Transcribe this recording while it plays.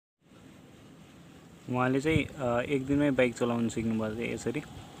उहाँले चाहिँ एक दिनमै बाइक चलाउन सिक्नुभएको थियो यसरी।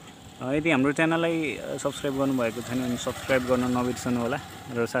 यदि हाम्रो च्यानललाई सब्स्क्राइब गर्नुभएको छैन भने सब्स्क्राइब गर्न नबिर्सनु होला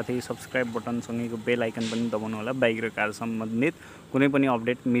र साथै सब्स्क्राइब बटनसँगैको बेल आइकन पनि दबाउनु होला बाइक र कार सम्बन्धित कुनै पनि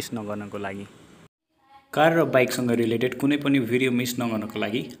अपडेट मिस नगर्नको लागि। कार र बाइकसँग रिलेटेड कुनै पनि भिडियो मिस नगर्नको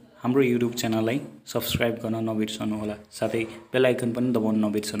लागि हाम्रो युट्युब च्यानललाई सब्स्क्राइब गर्न नबिर्सनु होला, साथै बेल आइकन पनि दबाउन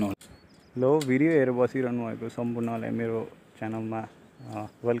नबिर्सनु होला। लो, भिडियो हेरेर बसिरहनु भएको सम्पूर्णलाई मेरो च्यानलमा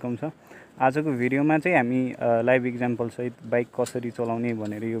वेलकम छ। आजको भिडियोमा चाहिँ हामी लाइभ इक्जाम्पल सहित बाइक कसरी चलाउने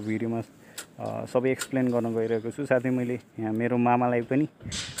भनेर यो भिडियोमा सबै एक्सप्लेन गर्न गइरहेको छु। साथै मैले यहाँ मेरो मामालाई पनि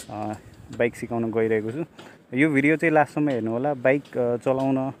बाइक सिकाउन गइरहेको छु। यो भिडियो चाहिँ लास्टसम्म हेर्नु होला। बाइक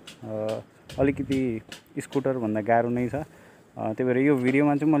चलाउन अलिकति स्कुटर भन्दा गाह्रो नै छ, त्यही भएर यो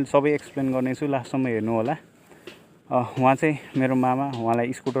भिडियोमा चाहिँ मैले सबै एक्सप्लेन गर्नेछु, लास्टसम्म हेर्नु होला। उहाँ चाहिँ मेरो मामा,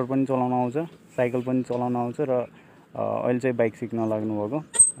 उहाँलाई स्कुटर पनि चलाउन आउँछ, साइकल पनि चलाउन आउँछ र अहिले चाहिँ बाइक सिक्न लाग्नुभएको।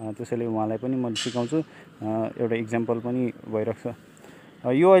 त्यसैले उहाँलाई पनि मैले सिकाउँछु। एउटा इक्जाम्पल पनि भइरहेको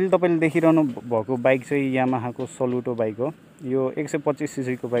छ। यो अहिले तपाईँले देखिरहनु भएको बाइक चाहिँ यामाहाको सलुटो बाइक हो। यो 125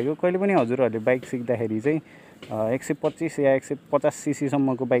 सीसीको बाइक हो। कहिले पनि हजुरहरूले बाइक सिक्दाखेरि चाहिँ 125 या 150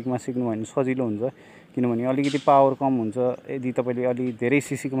 सीसीसम्मको बाइकमा सिक्नु भने सजिलो हुन्छ, किनभने अलिकति पावर कम हुन्छ। यदि तपाईँले अलि धेरै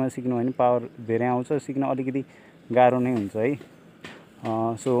सीसीकोमा सिक्नु भने पावर धेरै आउँछ, सिक्न अलिकति गाह्रो नै हुन्छ है।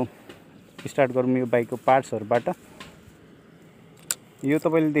 सो स्टार्ट गरौँ यो बाइकको पार्ट्सहरूबाट। यो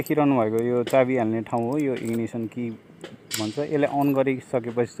तपाईँले देखिरहनु भएको यो चाबी हाल्ने ठाउँ हो, यो इग्निसन की भन्छ। यसलाई अन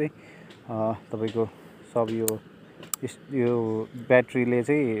गरिसकेपछि चाहिँ तपाईँको सब यो ब्याट्रीले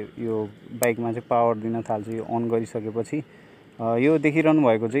चाहिँ यो बाइकमा चाहिँ पावर दिन थाल्छ। यो अन गरिसकेपछि यो देखिरहनु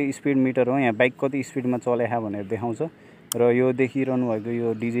भएको चाहिँ स्पिड मिटर हो। यहाँ बाइक कति स्पिडमा चलायो भनेर देखाउँछ र यो देखिरहनु भएको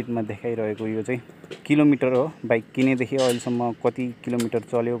यो डिजिटमा देखाइरहेको यो चाहिँ किलोमिटर हो। बाइक किनेदेखि अहिलेसम्म कति किलोमिटर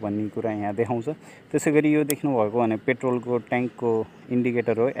चल्यो भन्ने कुरा यहाँ देखाउँछ। त्यसै गरी यो देख्नुभएको भने पेट्रोलको ट्याङ्कको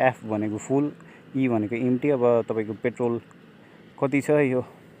इन्डिकेटर हो। एफ भनेको फुल, ई भनेको इम्टी। अब तपाईँको पेट्रोल कति छ यो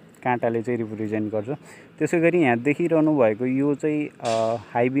काँटाले चाहिँ रिप्रेजेन्ट गर्छ। त्यसै गरी यहाँ देखिरहनु भएको यो चाहिँ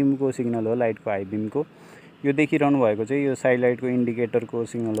हाई बिमको सिग्नल हो, लाइटको हाई बिमको। यो देखिरहनु भएको चाहिँ यो साइड लाइटको इन्डिकेटरको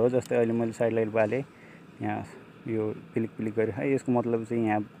सिग्नल हो। जस्तै अहिले मैले साइड लाइट बालेँ, यहाँ यो पिलिक पिलिक गऱ्यो है। यसको मतलब चाहिँ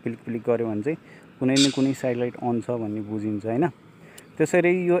यहाँ पिलिक पिलिक गऱ्यो भने चाहिँ कुनै न कुनै साइड लाइट अन छ भन्ने बुझिन्छ होइन।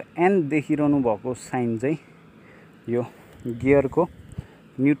 त्यसरी यो एन देखिरहनु भएको साइन चाहिँ यो गियरको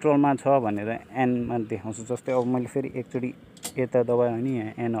न्युट्रलमा छ भनेर एनमा देखाउँछ। जस्तै अब मैले फेरि एकचोटि यता दबायो भने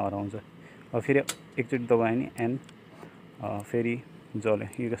यहाँ एन हराउँछ, अब फेरि एकचोटि दबायो भने एन फेरि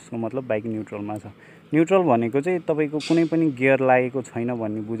जल्यो। यसको मतलब बाइक न्युट्रलमा छ। न्युट्रल भनेको चाहिँ तपाईँको कुनै पनि गियर लागेको छैन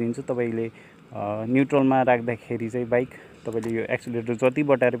भन्ने बुझिन्छ। तपाईँले न्युट्रलमा राख्दाखेरि चाहिँ बाइक तपाईँले यो एक्सिलेटर जति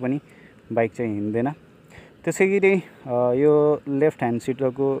बटाएर पनि बाइक चाहिँ हिँड्दैन। त्यसै गरी यो लेफ्ट ह्यान्ड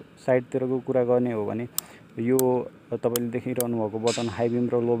सिटरको साइडतिरको कुरा गर्ने हो भने यो तपाईँले देखिरहनु भएको बटन हाई बिम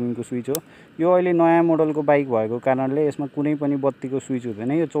र लो बिमको स्विच हो। यो अहिले नयाँ मोडलको बाइक भएको कारणले यसमा कुनै पनि बत्तीको स्विच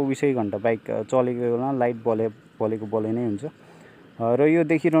हुँदैन। यो 24 घन्टा बाइक चलेको बेलामा लाइट बलेको बले नै हुन्छ। र यो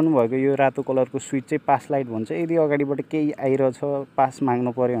देखिरहनु भएको यो रातो कलरको स्विच चाहिँ पास लाइट भन्छ। यदि अगाडिबाट केही आइरहेछ, पास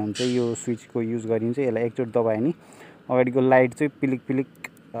माग्नु पऱ्यो भने चाहिँ यो स्विचको युज गरिन्छ। यसलाई एकचोटि दबायो भने अगाडिको लाइट चाहिँ पिलिक पिलिक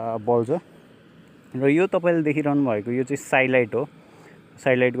बल्छ। र यो तपाईँले देखिरहनु भएको यो चाहिँ साइड लाइट हो,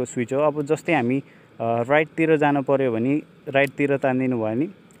 साइड लाइटको स्विच हो। अब जस्तै हामी राइटतिर जानु पऱ्यो भने राइटतिर तानिदिनु भयो भने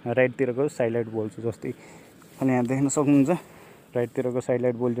राइटतिरको साइड लाइट बोल्छ। जस्तै अहिले यहाँ देख्न सक्नुहुन्छ राइटतिरको साइड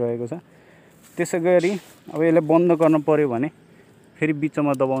लाइट बोलिरहेको छ। त्यसै गरी अब यसलाई बन्द गर्न पऱ्यो भने फेरि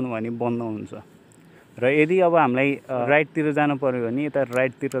बिचमा दबाउनु भने बन्द हुन्छ। र यदि अब हामीलाई राइटतिर जानु पऱ्यो भने यता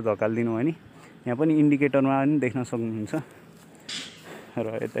राइटतिर धकालिदिनु भने यहाँ पनि इन्डिकेटरमा पनि देख्न सक्नुहुन्छ र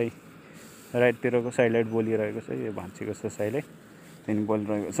यतै राइटतिरको साइड लाइट बोलिरहेको छ। यो भाँचिएको छ साइड लाइट, त्यहाँदेखि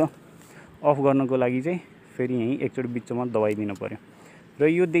बोलिरहेको छ। अफ गर्नको लागि चाहिँ फेरि यहीँ एकचोटि बिचमा दबाइदिनु पऱ्यो। र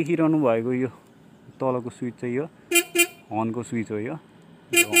यो देखिरहनु भएको यो तलको स्विच चाहिँ यो हर्नको स्विच हो। यो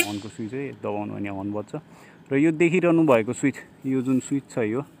हर्नको स्विच हो, दबाउनु भने हर्न बज्छ। र यो देखिरहनु भएको स्विच, यो जुन स्विच छ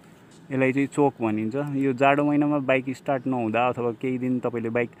यसलाई चाहिँ चोक भनिन्छ। यो जाडो महिनामा बाइक स्टार्ट नहुँदा अथवा केही दिन तपाईँले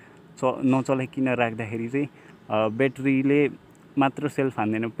बाइक नचलाइकन राख्दाखेरि चाहिँ ब्याट्रीले मात्र सेल्फ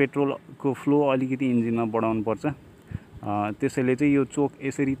हान्दैन, पेट्रोलको फ्लो अलिकति इन्जिनमा बढाउनु पर्छ। त्यसैले चाहिँ यो चोक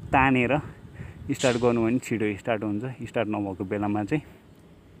यसरी तानेर स्टार्ट गर्नु भने छिटो स्टार्ट हुन्छ, स्टार्ट नभएको बेलामा चाहिँ।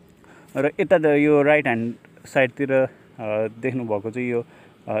 र यता यो राइट ह्यान्ड साइडतिर देख्नुभएको चाहिँ यो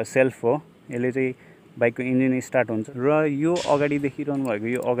सेल्फ हो। यसले चाहिँ बाइकको इन्जिन स्टार्ट हुन्छ। र यो अगाडि देखिरहनु भएको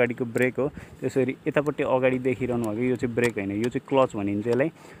यो अगाडिको ब्रेक हो। त्यसरी यतापट्टि अगाडि देखिरहनु भएको यो चाहिँ ब्रेक होइन, यो चाहिँ क्लच भनिन्छ यसलाई।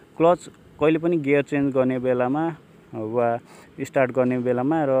 क्लच कहिले पनि गियर चेन्ज गर्ने बेलामा वा स्टार्ट गर्ने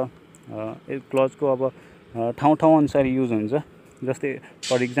बेलामा र क्लचको अब ठाउँ ठाउँ अनुसार युज हुन्छ। जस्तै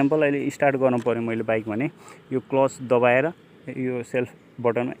फर इक्जाम्पल अहिले स्टार्ट गर्नु पर्यो मैले बाइक भने यो क्लच दबाएर यो सेल्फ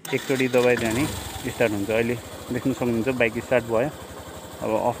बटनमा एकचोटि दबाइदियो भने स्टार्ट हुन्छ। अहिले देख्न सक्नुहुन्छ बाइक स्टार्ट भयो।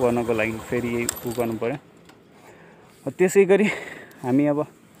 अब अफ गर्नको लागि फेरि यही उ गर्नु पऱ्यो। त्यसै गरी हामी अब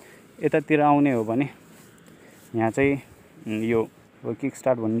यतातिर आउने हो भने यहाँ चाहिँ यो किक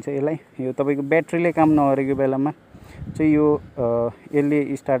स्टार्ट भनिन्छ यसलाई। यो तपाईँको ब्याट्रीले काम नगरेको बेलामा चाहिँ यो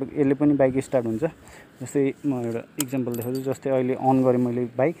यसले पनि बाइक स्टार्ट हुन्छ। जस्तै म एउटा इक्जाम्पल देखाउँछु। जस्तै अहिले अन गरेँ मैले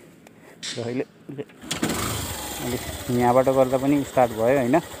बाइक र अहिले यहाँबाट गर्दा पनि स्टार्ट भयो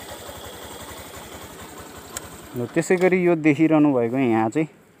होइन। र त्यसै गरी यो देखिरहनु भएको यहाँ चाहिँ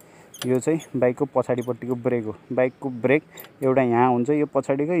यो चाहिँ बाइकको पछाडिपट्टिको ब्रेक हो। बाइकको ब्रेक एउटा यहाँ हुन्छ, यो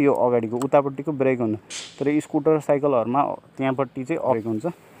पछाडिको यो अगाडिको उतापट्टिको ब्रेक हुन्छ। तर स्कुटर साइकलहरूमा त्यहाँपट्टि चाहिँ ब्रेक हुन्छ।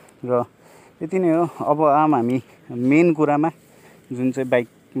 र यति नै हो। अब हामी मेन कुरामा जुन चाहिँ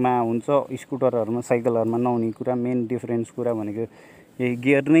बाइकमा हुन्छ स्कुटरहरूमा साइकलहरूमा नहुने कुरा, मेन डिफरेन्स कुरा भनेको यही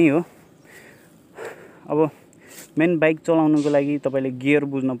गियर नै हो। अब मेन बाइक चलाउनुको लागि तपाईँले गियर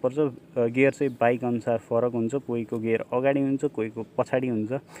बुझ्नुपर्छ। गियर चाहिँ बाइक अनुसार फरक हुन्छ। कोहीको गियर अगाडि हुन्छ, कोहीको पछाडि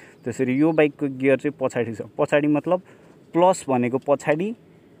हुन्छ। त्यसरी यो बाइकको गियर चाहिँ पछाडि छ। पछाडि मतलब प्लस भनेको पछाडि,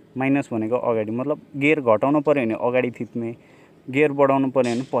 माइनस भनेको अगाडि। मतलब गियर घटाउनु पऱ्यो भने अगाडि थिच्ने, गियर बढाउनु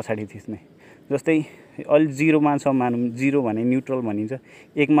पऱ्यो भने पछाडि थिच्ने। जस्तै अलि जिरोमा छ मानौँ, जिरो भने न्युट्रल भनिन्छ।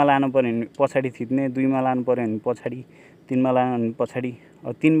 एकमा लानु पऱ्यो भने पछाडि थिच्ने, दुईमा लानु पऱ्यो भने पछाडि, तिनमा लानु भने पछाडि,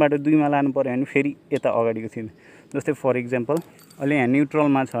 तिनबाट दुईमा लानु पऱ्यो भने फेरि यता अगाडिको थिच्ने। जस्तै फर इक्जाम्पल अहिले यहाँ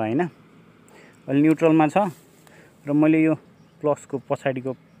न्युट्रलमा छ होइन, अहिले न्युट्रलमा छ र मैले यो प्लसको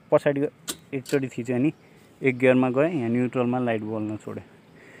पछाडिको एकचोटि थिचेँ भने एक गियरमा गएँ, यहाँ न्युट्रलमा लाइट बल्न छोडेँ।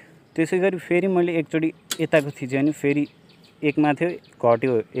 त्यसै गरी फेरि मैले एकचोटि यताको थिचेँ भने फेरि एकमा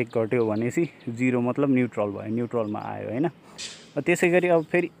थियो एक घट्यो भनेपछि जिरो मतलब न्युट्रल भयो, न्युट्रलमा आयो होइन। त्यसै गरी अब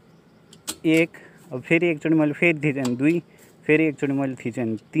फेरि फेरि एकचोटि मैले फेरि थिचेँ भने 2, फेरि एकचोटि मैले थिचेँ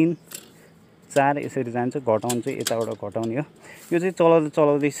भने 3, 4 यसरी जान्छ। घटाउनु चाहिँ यताबाट घटाउने हो। यो चाहिँ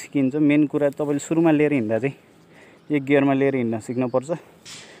चलाउँदै सिकिन्छ। मेन कुरा तपाईँले सुरुमा लिएर हिँड्दा चाहिँ एक गियरमा लिएर हिँड्न सिक्नुपर्छ।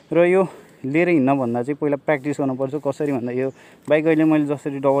 र यो लिएर हिँड्न भन्दा चाहिँ पहिला प्र्याक्टिस गर्नुपर्छ। कसरी भन्दा यो बाइक अहिले मैले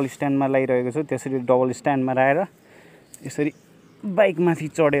जसरी डबल स्ट्यान्डमा लगाइरहेको छु त्यसरी डबल स्ट्यान्डमा राखेर यसरी बाइकमाथि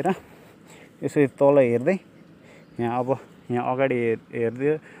चढेर यसरी तल हेर्दै यहाँ अगाडि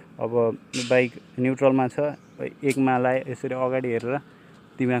हेर्दै अब बाइक न्युट्रलमा छ, एकमा लाए यसरी अगाडि हेरेर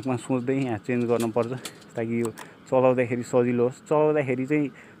दिमागमा सोच्दै यहाँ चेन्ज गर्नुपर्छ ताकि यो चलाउँदाखेरि सजिलो होस्। चलाउँदाखेरि चाहिँ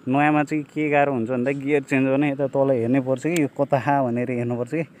नयाँमा चाहिँ के गाह्रो हुन्छ भन्दा गियर चेन्ज गर्ने यता तल हेर्नुपर्छ कि यो कता भनेर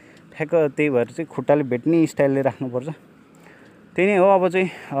हेर्नुपर्छ कि ठ्याक्क। त्यही भएर चाहिँ खुट्टाले भेट्ने स्टाइलले राख्नुपर्छ। त्यही नै हो। अब चाहिँ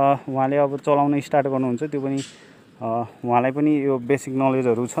उहाँले अब चलाउन स्टार्ट गर्नुहुन्छ, त्यो पनि उहाँलाई पनि यो बेसिक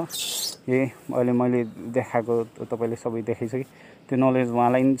नलेजहरू छ। अहिले मैले देखाएको तपाईँले सबै देखाइसकेँ, त्यो नलेज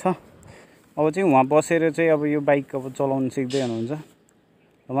उहाँलाई पनि छ। अब चाहिँ उहाँ बसेर चाहिँ अब यो बाइक अब चलाउन सिक्दै हुनुहुन्छ।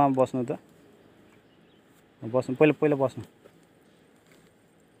 उहाँ बस्नु त, बस्नु पहिला बस्नु।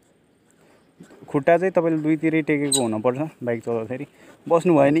 खुट्टा चाहिँ तपाईँले दुईतिरै टेकेको हुनुपर्छ बाइक चलाउँदाखेरि।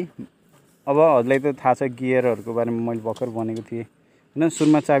 बस्नु भयो नि। अब हजुरलाई त थाहा छ गियरहरूको बारेमा मैले भर्खर भनेको थिएँ होइन।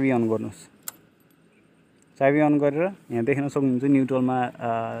 सुरुमा चाबी अन गर्नुहोस्। चाबी अन गरेर यहाँ देख्न सक्नुहुन्छ न्युट्रलमा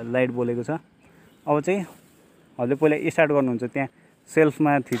लाइट बोलेको छ। अब चाहिँ हजुरले पहिला स्टार्ट गर्नुहुन्छ, त्यहाँ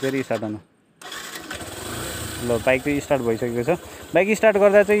सेल्फमा थिचेर स्टार्ट गर्नु। ल बाइक चाहिँ स्टार्ट भइसकेको छ। बाइक स्टार्ट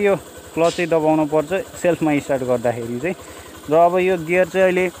गर्दा चाहिँ यो क्लच चाहिँ दबाउनु पर्छ सेल्फमा स्टार्ट गर्दाखेरि चाहिँ। र अब यो गियर चाहिँ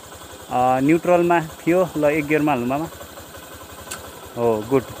अहिले न्युट्रलमा थियो। ल एक गियरमा हाल्नु मामा। हो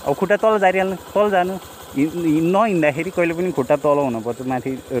गुड। अब खुट्टा तल झारिहाल्नु, तल जानु। नहिँड्दाखेरि कहिले पनि खुट्टा तल हुनुपर्छ,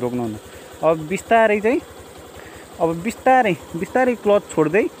 माथि रोक्नु हुनु। अब बिस्तारै क्लच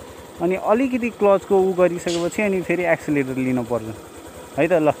छोड्दै अनि अलिकति क्लचको उ गरिसकेपछि अनि फेरि एक्सिलेटर लिनुपर्छ है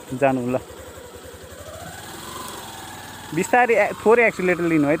त। ल जानु। ल बिस्तारै थोरै एक्सिलेटर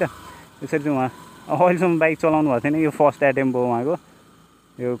लिनु है त। यसरी चाहिँ उहाँ अहिलेसम्म बाइक चलाउनु भएको थिएन, यो फर्स्ट एटेम्प हो उहाँको।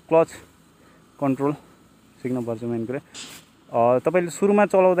 यो क्लच कन्ट्रोल सिक्नुपर्छ मेन कुरा। तपाईँले सुरुमा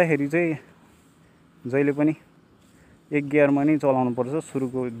चलाउँदाखेरि चाहिँ जहिले पनि एक गियरमा नै चलाउनुपर्छ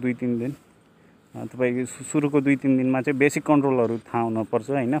सुरुको 2-3 दिन। तपाईँको सुरुको 2-3 दिनमा चाहिँ बेसिक कन्ट्रोलहरू थाहा हुनुपर्छ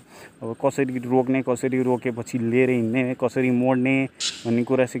होइन। अब कसरी रोक्ने, कसरी रोकेपछि लिएर हिँड्ने, कसरी मोड्ने भन्ने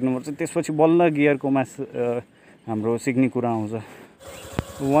कुरा सिक्नुपर्छ। त्यसपछि बल्ल गियरकोमा हाम्रो सिक्ने कुरा आउँछ।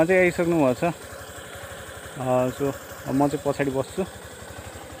 उहाँ चाहिँ आइसक्नु भएको छ। सो म चाहिँ पछाडि बस्छु।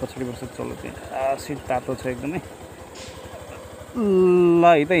 चलो त्यहाँ सिट तातो छ एकदमै। ल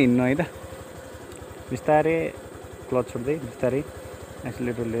है त हिँड्नु है त। बिस्तारै क्लच छोड्दै बिस्तारै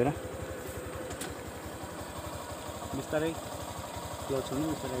एक्सिलेटर लिएर बिस्तारै क्लच छोड्नु,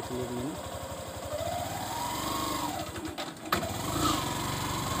 बिस्तारै एक्सिलेटर लिनु।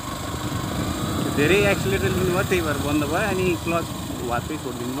 धेरै एक्सिलेटर लिनुभयो त्यही भएर बन्द भयो। अनि क्लच वात्तै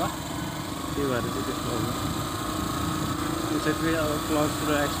छोडिदिनु भयो, त्यही भएर चाहिँ त्यस्तो त्यसरी अब क्लच र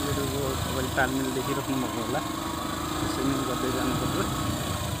एक्सिलेटरको तपाईँले तालमेल देखिराख्नु भएको होला, त्यसरी नै गर्दै जानुपर्छ।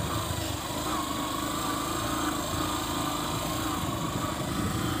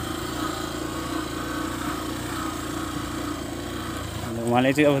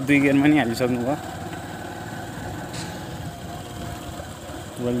 उहाँले चाहिँ अब 2 गियरमा नि हालिसक्नु भयो।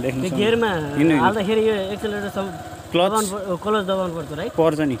 गियरमा हाल्दाखेरि यो एक्सिलेटर क्लच दबाउनु पर्छ है?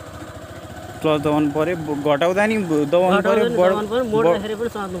 पर्छ नि, क्लच दबाउनु पऱ्यो, घटाउँदा नि दबाउनु पऱ्यो, मोड्दाखेरि पनि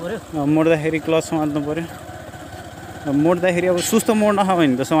समात्नु पऱ्यो, मोड्दाखेरि क्लच समात्नु पऱ्यो। मोड्दाखेरि अब सुस्त मोड्न खायो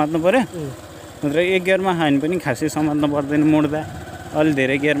भने त समात्नु पऱ्यो, नत्र 1 गियरमा खायो भने पनि खासै समात्नु पर्दैन। मोड्दा अलि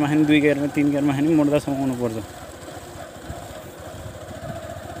धेरै गियरमा खायो भने 2 गियरमा 3 गियरमा खायो भने मोड्दा समाउनु पर्छ।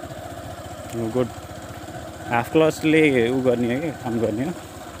 गुड। हाफ क्लचले उ गर्ने हो कि काम गर्ने हो।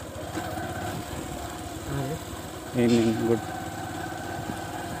 गुड।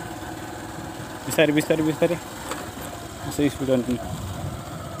 बिस्तारै बिस्तारै बिस्तारै यसो स्पिड गर्नु।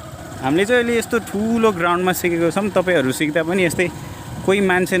 हामीले चाहिँ अहिले यस्तो ठुलो ग्राउन्डमा सिकेको छौँ। तपाईँहरू सिक्दा पनि यस्तै कोही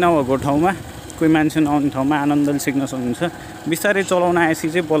मान्छे नभएको ठाउँमा, कोही मान्छे नआउने ठाउँमा आनन्दले सिक्न सक्नुहुन्छ। बिस्तारै चलाउन आएपछि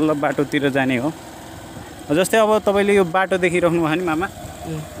चाहिँ बल्ल बाटोतिर जाने हो। जस्तै अब तपाईँले यो बाटो देखिराख्नु भयो नि मामा,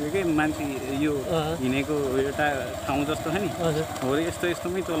 यो के मान्छे यो हिँडेको एउटा ठाउँ जस्तो छ नि, हो यस्तो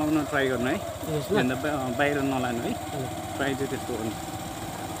यस्तोमै चलाउन ट्राई गर्नु है, भन्दा बाहिर नलानु है, ट्राई चाहिँ त्यस्तो गर्नु।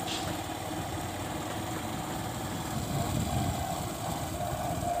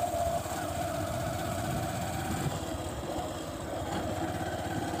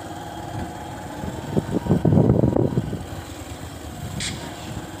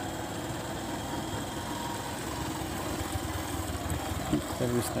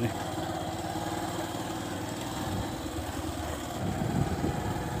 बिस्तारै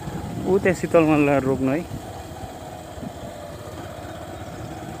ऊ त्यहाँ शीतलमा लगाएर रोक्नु है।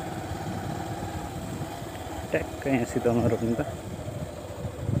 ट्याक्क यहाँ शीतलमा रोक्नु त।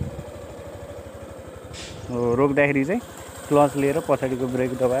 हो रोक्दाखेरि चाहिँ क्लच लिएर पछाडिको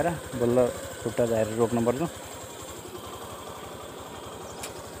ब्रेक दबाएर बल्ल खुट्टा झारेर रोक्नुपर्छ।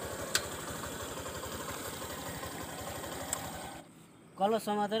 कलच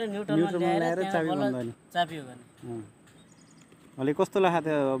समातेर न्युट्रलमा ल्याएर चाबी बन्द गर्ने, चाबी हो गर्ने। अहिले कस्तो लाग्यो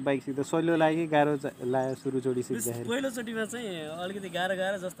त्यो बाइक सिक्दा? सजिलो लाग्यो गाह्रो लाग्यो सुरुचोटि सिक्दाखेरि? पहिलोचोटिमा चाहिँ अलिकति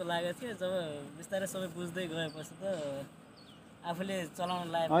गाह्रो जस्तो लागेको थियो। जब बिस्तारै सबै बुझ्दै गएपछि त आफूले चलाउन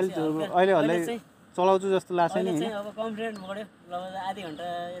लागेपछि अहिले चलाउँछु जस्तो लाग्छ नि। अब कन्फिडेन्ट बढ्यो। लगभग आधी घन्टा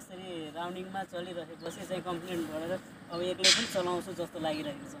यसरी राउन्डिङमा चलिरहेपछि चाहिँ कन्फिडेन्ट बढेर अब एक्लै पनि चलाउँछु जस्तो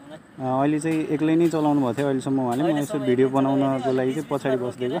लागिरहेको छ मलाई। अहिले चाहिँ एक्लै नै चलाउनु भएको थियो अहिलेसम्म उहाँले। म यसो भिडियो बनाउनको लागि चाहिँ पछाडि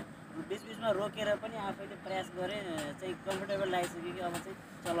बस्दिएको। बिचबिचमा रोकेर पनि आफैले प्रयास गरेँ चाहिँ कम्फर्टेबल लागिसक्यो कि अब चाहिँ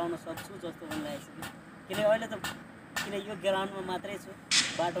चलाउन सक्छु जस्तो पनि लागिसक्यो। किनकि अहिले त यो ग्राउन्डमा मात्रै छु,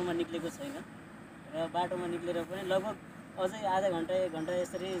 बाटोमा निक्लेको छैन। र बाटोमा निक्लेर पनि लगभग अझै आधा घन्टा 1 घन्टा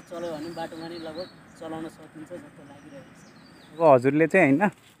यसरी चल्यो भने बाटोमा नै लगभग चलाउन सकिन्छ जस्तो लागिरहेको छ। अब हजुरले चाहिँ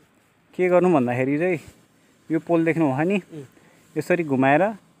होइन के गर्नु भन्दाखेरि चाहिँ यो पोल देख्नु भयो नि, यसरी घुमाएर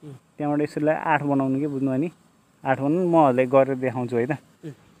त्यहाँबाट यसरी 8 बनाउनु कि, बुझ्नु नि? 8 बनाउनु। म हजुरलाई गरेर देखाउँछु है त।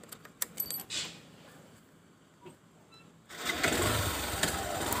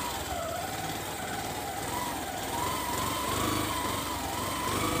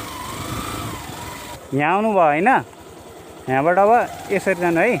 यहाँ आउनु भयो होइन, यहाँबाट अब यसरी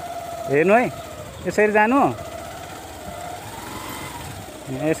जानु है, हेर्नु है, यसरी जानु,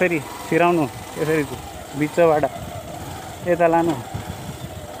 यसरी छिराउनु, यसरी बिचबाट यता लानु,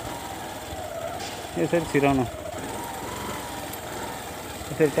 यसरी छिराउनु,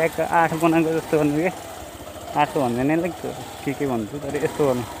 यसरी ट्याक्क 8 बनाएको जस्तो गर्नु के। 8 भन्दैन के भन्छु, तर यस्तो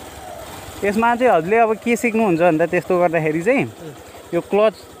गर्नु। यसमा चाहिँ हजुरले अब के सिक्नुहुन्छ भन्दा त्यस्तो गर्दाखेरि चाहिँ यो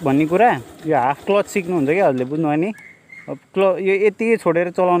क्लच भन्ने कुरा, यो हाफ क्लच सिक्नुहुन्छ क्या हजुरले, बुझ्नु भयो नि? अब यो यति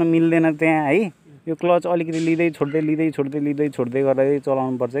छोडेर चलाउन मिल्दैन त्यहाँ है। यो क्लच अलिकति लिँदै छोड्दै गरेर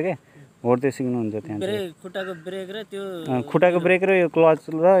चलाउनु पर्छ क्या। हो त्यो सिक्नुहुन्छ त्यहाँ। खुट्टाको ब्रेक र त्यो खुट्टाको ब्रेक र यो क्लच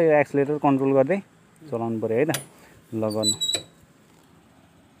र यो एक्सिलेटर कन्ट्रोल गर्दै चलाउनु पऱ्यो है त। ल गर्नु।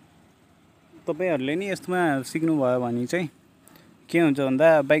 तपाईँहरूले नि यस्तोमा सिक्नुभयो भने चाहिँ के हुन्छ भन्दा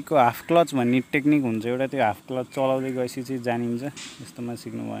बाइकको हाफ क्लच भन्ने टेक्निक हुन्छ एउटा, त्यो हाफ क्लच चलाउँदै गएपछि चाहिँ जानिन्छ। यस्तोमा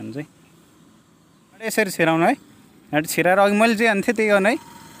सिक्नुभयो भने चाहिँ यसरी छिराउनु है, यहाँ छिराएर अघि मैले जे भन्थेँ त्यही गर्नु है।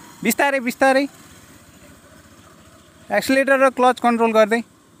 बिस्तारै बिस्तारै एक्सिलेटर र क्लच कन्ट्रोल गर्दै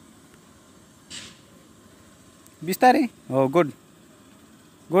बिस्तारै। हो गुड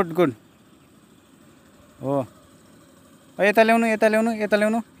गुड गुड। हो यता ल्याउनु यता ल्याउनु यता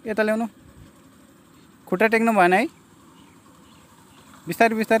ल्याउनु यता ल्याउनु, खुट्टा टेक्नु भएन है,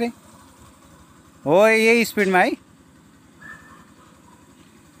 बिस्तारै बिस्तारै। हो यही स्पिडमा है।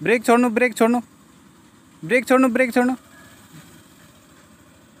 ब्रेक छोड्नु ब्रेक छोड्नु ब्रेक छोड्नु ब्रेक छोड्नु,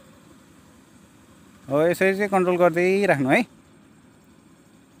 हो यसरी चाहिँ कन्ट्रोल गर्दै राख्नु है,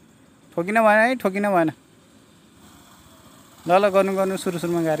 ठोकिन भएन है, ठोकिन भएन। ल गर्नु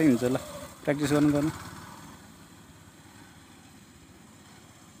सुरुमा गाह्रै हुन्छ, ल प्र्याक्टिस गर्नु भएन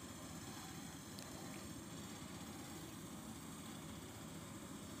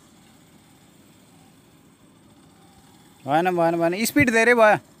स्पिड धेरै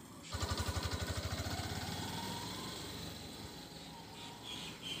भयो।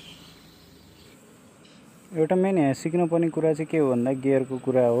 एउटा मेन यहाँ सिक्नुपर्ने कुरा चाहिँ के हो भन्दा गियरको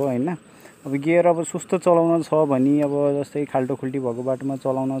कुरा हो होइन। अब गियर अब सुस्त चलाउन छ भने, अब जस्तै खाल्टोखुल्टी भएको बाटोमा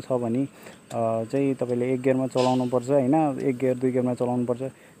चलाउन छ भने चाहिँ तपाईँले 1 गियरमा चलाउनुपर्छ होइन, 1 गियर 2 गियरमा चलाउनुपर्छ।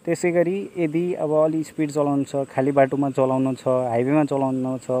 त्यसै गरी यदि अब अलि स्पिड चलाउनु छ, खाली बाटोमा चलाउनु छ, हाइवेमा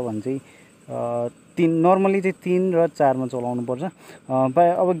चलाउनु छ भने चाहिँ 3 नर्मली चाहिँ 3 र 4मा चलाउनुपर्छ।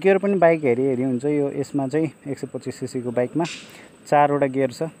 अब गियर पनि बाइक हेरी हुन्छ। यो यसमा चाहिँ 125 सीसीको बाइकमा 4वटा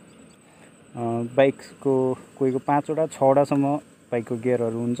गियर छ। बाइकको कोहीको 5वटा 6वटासम्म बाइकको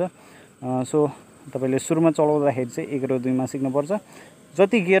गियरहरू हुन्छ। सो तपाईँले सुरुमा चलाउँदाखेरि चाहिँ 1 र 2मा सिक्नुपर्छ।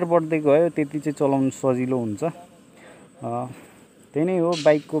 जति गियर बढ्दै गयो त्यति चाहिँ चलाउनु सजिलो हुन्छ। त्यही नै हो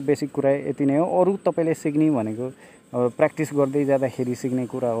बाइकको बेसिक कुरा, यति नै हो। अरू तपाईँले सिक्ने भनेको प्र्याक्टिस गर्दै जाँदाखेरि सिक्ने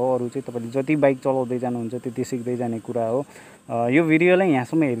कुरा हो। अरू चाहिँ तपाईँले जति बाइक चलाउँदै जानुहुन्छ त्यति सिक्दै जाने कुरा हो। यो भिडियोलाई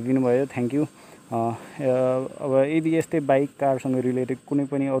यहाँसम्म हेरिदिनु भयो, थ्याङ्क यू। अब यदि यस्तै बाइक कारसँग रिलेटेड कुनै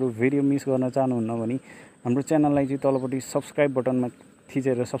पनि अरू भिडियो मिस गर्न चाहनुहुन्न भने हाम्रो च्यानललाई चाहिँ तलपट्टि सब्सक्राइब बटनमा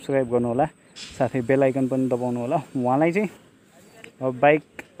थिचेर सब्सक्राइब गर्नुहोला, साथै बेल आइकन पनि दबाउनु होला। उहाँलाई चाहिँ अब बाइक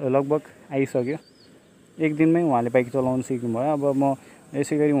लगभग आइसक्यो, 1 दिनमै उहाँले बाइक चलाउन सिक्नुभयो। अब म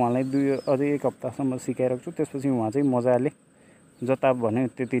यसै गरी उहाँलाई अझै 1 हप्तासम्म सिकाइराख्छु। त्यसपछि उहाँ चाहिँ मजाले जता भन्यो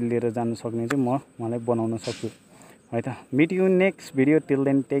त्यति लिएर जान सक्ने चाहिँ म उहाँलाई बनाउन सक्छु है त। Meet you next video, till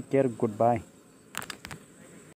then take care, good by.